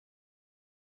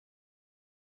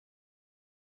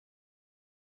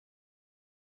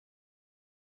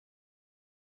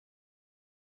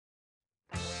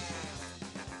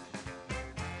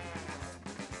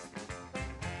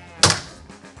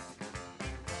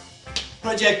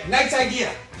Project nice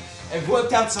idea. I've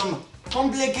worked out some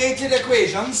complicated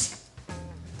equations.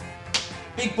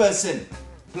 Big person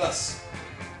plus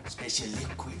special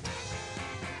liquid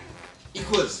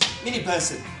equals mini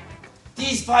person.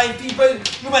 These 5 people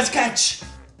you must catch.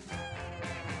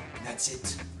 That's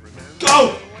it.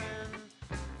 Go!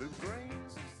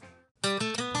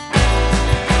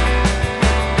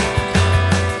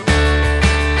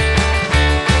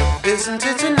 Isn't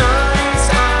it a nice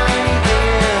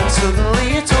idea? Suddenly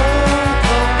it all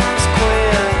comes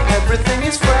clear. Everything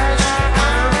is fresh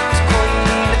and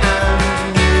clean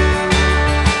and new.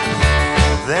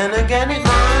 Then again it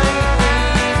might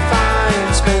be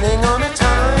fine spinning on a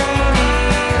tiny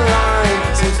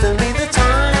line. Seems to me the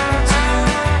time to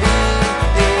be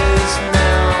is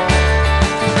now.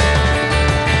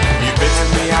 You've bitten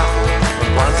the apple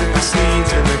and planted the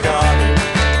seeds in the garden.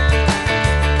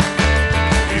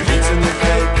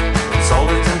 Sold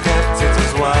it and kept it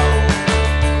as well.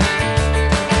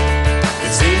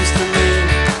 It seems to me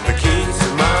the key to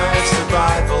my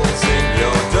survival's in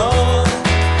your door,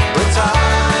 but I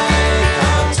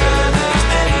can't turn it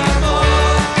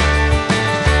anymore.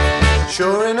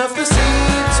 Sure enough the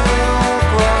seeds will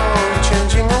grow,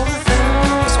 changing all the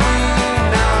things we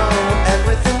know.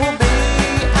 Everything will be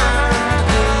and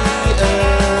be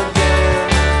again.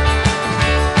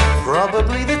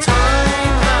 Probably the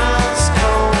time has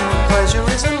come. Pleasure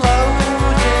is a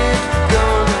loaded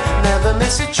gun. Never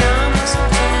miss a chance to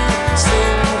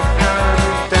sing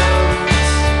and dance.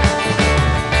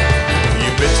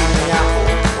 You've bitten the apple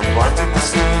and planted the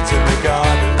seeds in the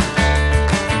garden.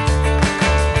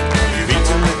 You've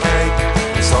eaten the cake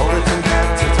and sold it and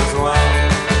kept it as well.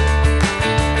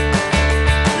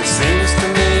 It seems to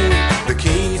me the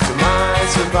key to my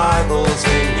survival's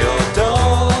in your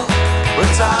door,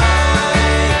 but I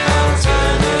can't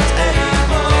turn it anymore.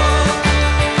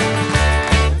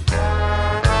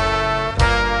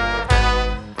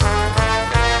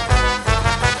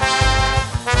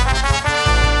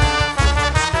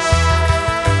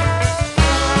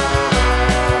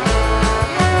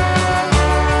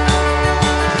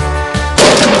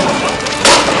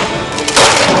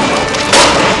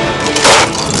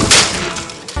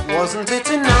 Wasn't it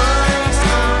a nice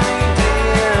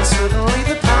idea? Suddenly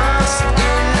the past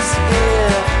is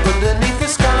here. Underneath the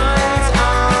skies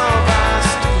are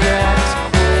vast yet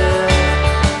clear.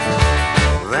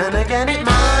 Then again it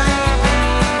might be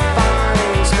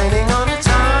fine spinning on a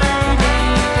tiny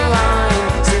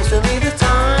line. Seems to me the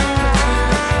time to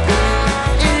be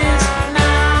is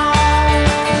now.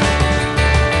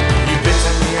 You've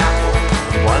bitten the apple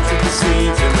and planted the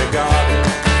seeds in the garden.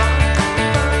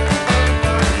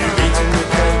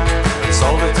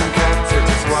 Sold it and kept it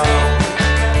as well.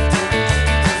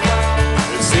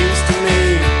 It seems to me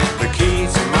the key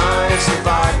to my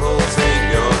survival's in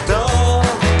your door,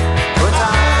 but I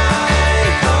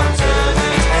can't turn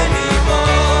it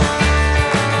anymore.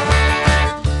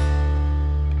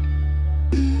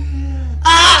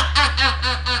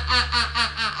 Ah!